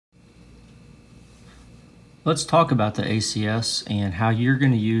Let's talk about the ACS and how you're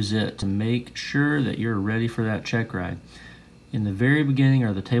going to use it to make sure that you're ready for that check ride. In the very beginning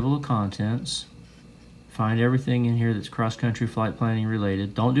are the table of contents. Find everything in here that's cross-country flight planning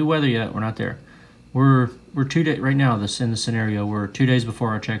related. Don't do weather yet, we're not there. We're 2 days, right now in the scenario, we're 2 days before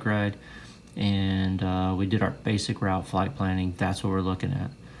our check ride, and we did our basic route flight planning. That's what we're looking at.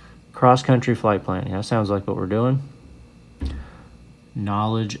 Cross-country flight planning, that sounds like what we're doing.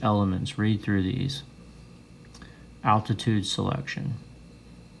 Knowledge elements, read through these. Altitude selection.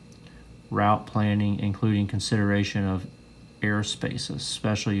 Route planning, including consideration of airspaces,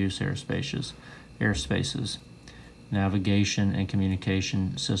 special use airspaces. Navigation and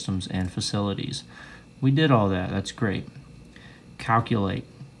communication systems and facilities. We did all that, that's great. Calculate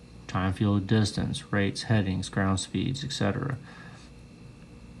time, fuel, distance, rates, headings, ground speeds, etc.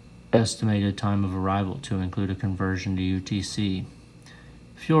 Estimated time of arrival to include a conversion to UTC.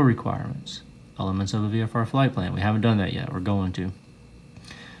 Fuel requirements, elements of a VFR flight plan. We haven't done that yet, we're going to.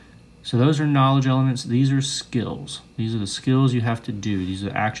 So those are knowledge elements, these are skills. These are the skills you have to do, these are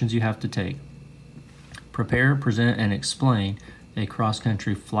the actions you have to take. Prepare, present, and explain a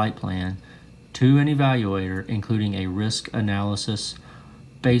cross-country flight plan to an evaluator, including a risk analysis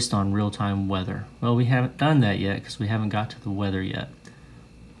based on real-time weather. Well, we haven't done that yet because we haven't got to the weather yet.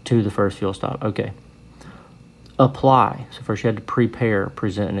 To the first fuel stop, okay. Apply, so first you had to prepare,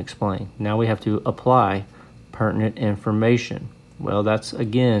 present, and explain. Now we have to apply pertinent information. Well, that's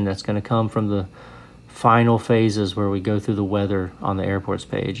going to come from the final phases where we go through the weather on the airport's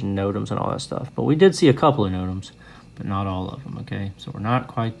page and NOTAMs and all that stuff. But we did see a couple of NOTAMs, but not all of them, okay? So we're not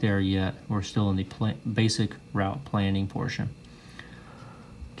quite there yet. We're still in the basic route planning portion.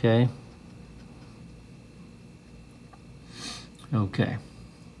 Okay. Okay.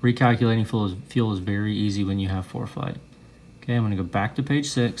 Recalculating fuel is very easy when you have ForeFlight. Okay, I'm going to go back to page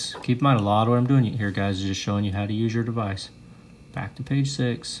 6. Keep in mind, a lot of what I'm doing here, guys, is just showing you how to use your device. Back to page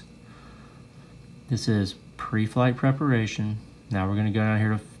 6. This is pre-flight preparation. Now we're going to go down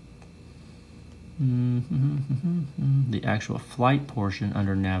here to the actual flight portion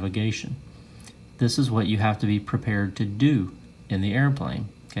under navigation. This is what you have to be prepared to do in the airplane.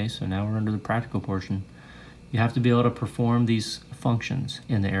 Okay, so now we're under the practical portion. You have to be able to perform these functions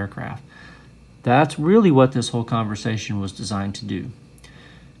in the aircraft. That's really what this whole conversation was designed to do.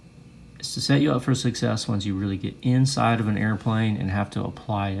 It's to set you up for success once you really get inside of an airplane and have to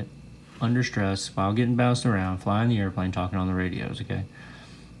apply it under stress while getting bounced around, flying the airplane, talking on the radios, okay?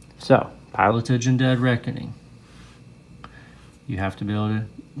 So, pilotage and dead reckoning. You have to be able to,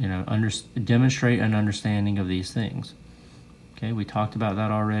 demonstrate an understanding of these things. Okay, we talked about that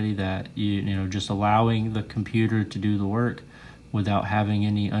already, that just allowing the computer to do the work without having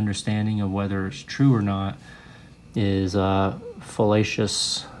any understanding of whether it's true or not is a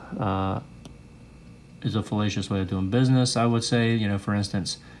fallacious way of doing business, I would say. For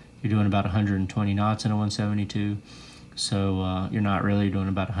instance, you're doing about 120 knots in a 172, so you're not really doing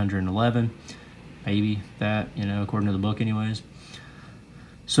about 111, maybe that, according to the book anyways.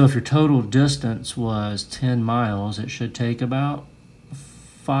 So if your total distance was 10 miles, it should take about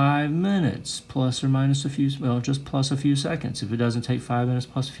 5 minutes, plus or minus a few, well, just plus a few seconds. If it doesn't take 5 minutes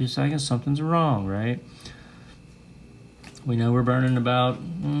plus a few seconds, something's wrong, right? We know we're burning about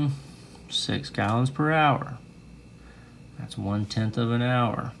 6 gallons per hour. That's 1/10 of an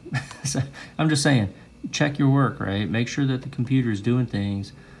hour. So I'm just saying, check your work, right? Make sure that the computer is doing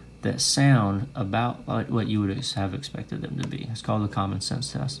things that sound about like what you would have expected them to be. It's called the common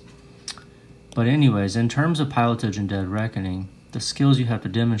sense test. But anyways, in terms of pilotage and dead reckoning, the skills you have to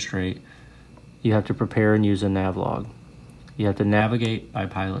demonstrate, you have to prepare and use a navlog. You have to navigate by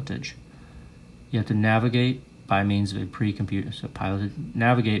pilotage. You have to navigate by means of a pre-computed, so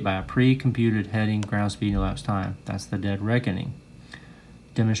navigate by a pre-computed heading, ground speed, and elapsed time. That's the dead reckoning.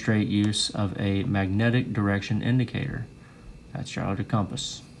 Demonstrate use of a magnetic direction indicator. That's your outer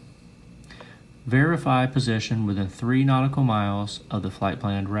compass. Verify position within 3 nautical miles of the flight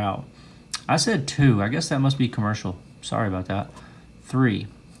planned route. I said 2. I guess that must be commercial. Sorry about that. 3.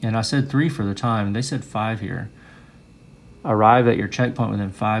 And I said 3 for the time, and they said 5 here. Arrive at your checkpoint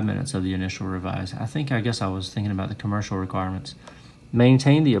within 5 minutes of the initial revise. I guess I was thinking about the commercial requirements.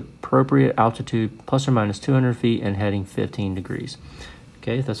 Maintain the appropriate altitude plus or minus 200 feet and heading 15 degrees.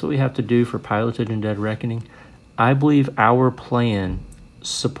 Okay, that's what we have to do for pilotage and dead reckoning. I believe our plan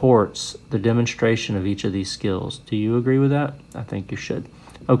supports the demonstration of each of these skills. Do you agree with that? I think you should.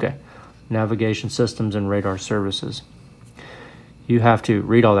 Okay, navigation systems and radar services. You have to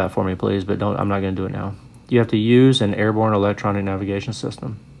read all that for me, please, but I'm not going to do it now. You have to use an airborne electronic navigation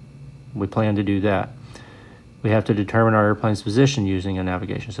system. We plan to do that. We have to determine our airplane's position using a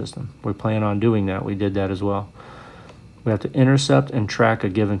navigation system. We plan on doing that. We did that as well. We have to intercept and track a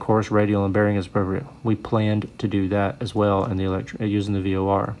given course, radial, and bearing as appropriate. We planned to do that as well in the using the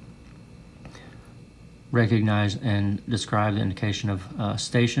VOR. Recognize and describe the indication of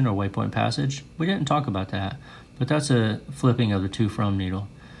station or waypoint passage. We didn't talk about that, but that's a flipping of the to from needle.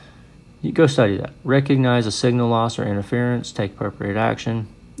 You go study that. Recognize a signal loss or interference, take appropriate action,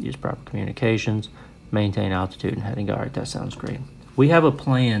 use proper communications, maintain altitude and heading. All right, that sounds great. We have a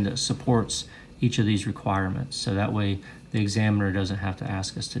plan that supports each of these requirements, so that way the examiner doesn't have to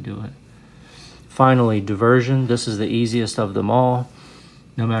ask us to do it. Finally, diversion. This is the easiest of them all.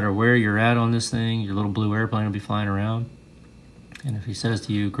 No matter where you're at on this thing, your little blue airplane will be flying around. And if he says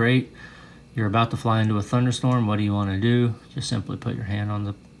to you, great, you're about to fly into a thunderstorm, what do you want to do? Just simply put your hand on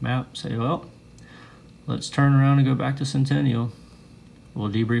the map, say, well, let's turn around and go back to Centennial. We'll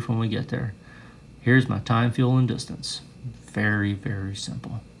debrief when we get there. Here's my time, fuel, and distance. Very, very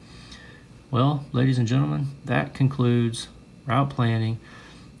simple. Well, ladies and gentlemen, that concludes route planning.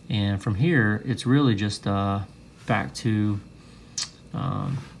 And from here, it's really just back to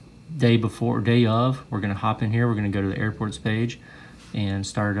day before, day of. We're going to hop in here. We're going to go to the airports page and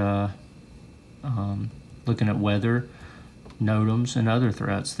start looking at weather, NOTAMs, and other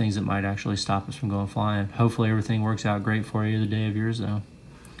threats, things that might actually stop us from going flying. Hopefully everything works out great for you the day of yours, though.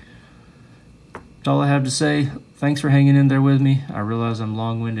 That's all I have to say. Thanks for hanging in there with me. I realize I'm a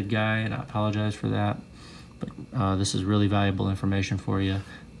long-winded guy, and I apologize for that. But this is really valuable information for you.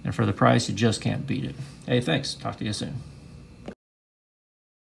 And for the price, you just can't beat it. Hey, thanks. Talk to you soon.